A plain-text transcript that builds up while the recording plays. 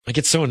I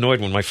get so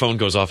annoyed when my phone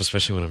goes off,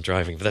 especially when I'm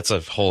driving. But that's a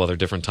whole other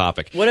different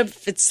topic. What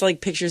if it's like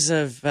pictures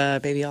of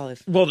Baby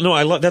Olive? Well,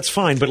 no, that's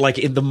fine. But like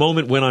in the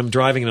moment when I'm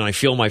driving and I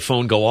feel my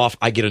phone go off,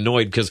 I get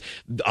annoyed because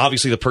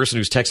obviously the person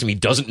who's texting me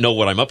doesn't know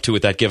what I'm up to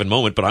at that given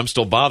moment. But I'm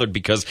still bothered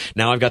because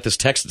now I've got this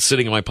text that's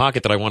sitting in my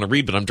pocket that I want to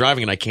read, but I'm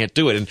driving and I can't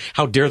do it. And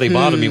how dare they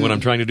bother me when I'm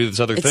trying to do this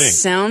other thing? It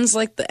sounds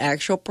like the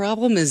actual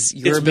problem is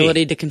your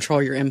ability to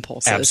control your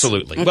impulses.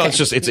 Absolutely. Okay. Well,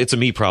 it's a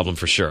me problem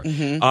for sure.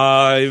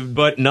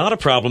 But not a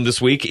problem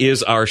this week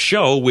is our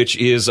show, which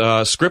is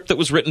a script that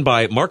was written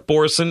by Mark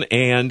Borison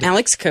and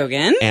Alex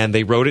Kogan. And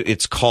they wrote it.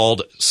 It's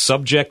called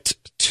Subject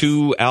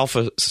 2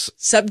 Alpha.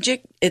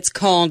 It's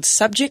called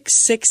Subject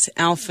 6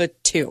 Alpha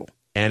 2.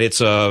 And it's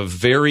a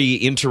very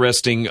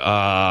interesting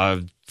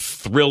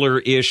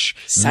thriller-ish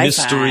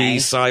mystery,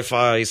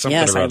 sci-fi, something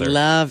or other. Yes, I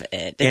love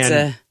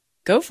it.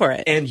 Go for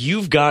it. And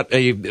you've got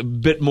a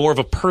bit more of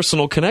a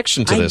personal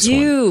connection to this one. I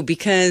do,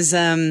 because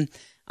I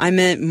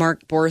met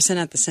Mark Borison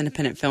at the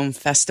Independent Film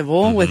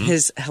Festival with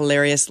his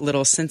hilarious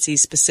little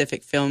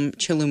Cincy-specific film,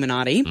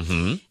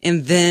 Chilluminati.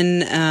 And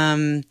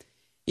then,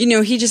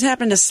 he just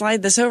happened to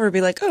slide this over and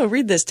be like, oh,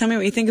 read this. Tell me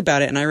what you think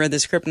about it. And I read the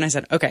script and I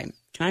said, okay,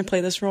 can I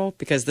play this role?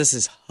 Because this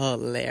is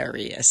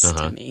hilarious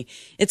to me.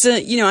 It's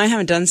I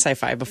haven't done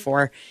sci-fi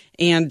before.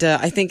 And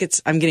I think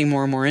I'm getting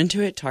more and more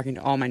into it, talking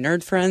to all my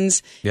nerd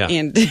friends. Yeah.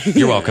 And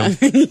you're welcome.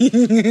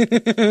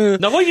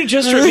 No, why you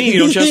gesture at me? You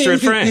don't gesture at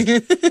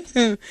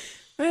Frank.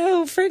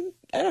 Well, Frank,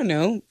 I don't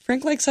know.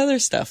 Frank likes other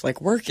stuff,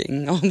 like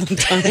working all the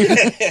time.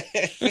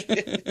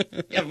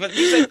 Yeah, but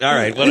you said, all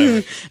right,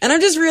 whatever. And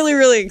I'm just really,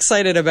 really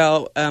excited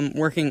about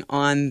working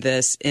on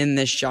this in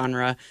this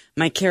genre.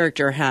 My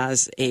character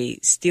has a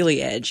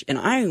steely edge, and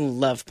I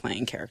love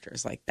playing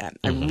characters like that.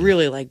 I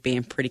really like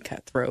being pretty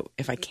cutthroat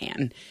if I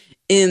can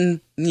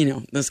in,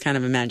 those kind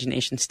of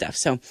imagination stuff.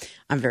 So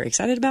I'm very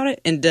excited about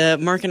it.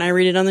 And Mark and I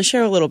read it on the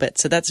show a little bit.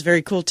 So that's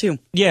very cool, too.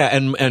 Yeah,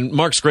 and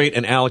Mark's great,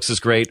 and Alex is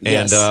great.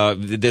 Yes.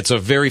 And it's a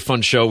very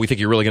fun show. We think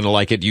you're really going to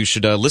like it. You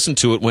should listen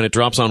to it when it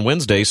drops on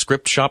Wednesday,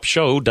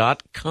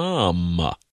 scriptshopshow.com.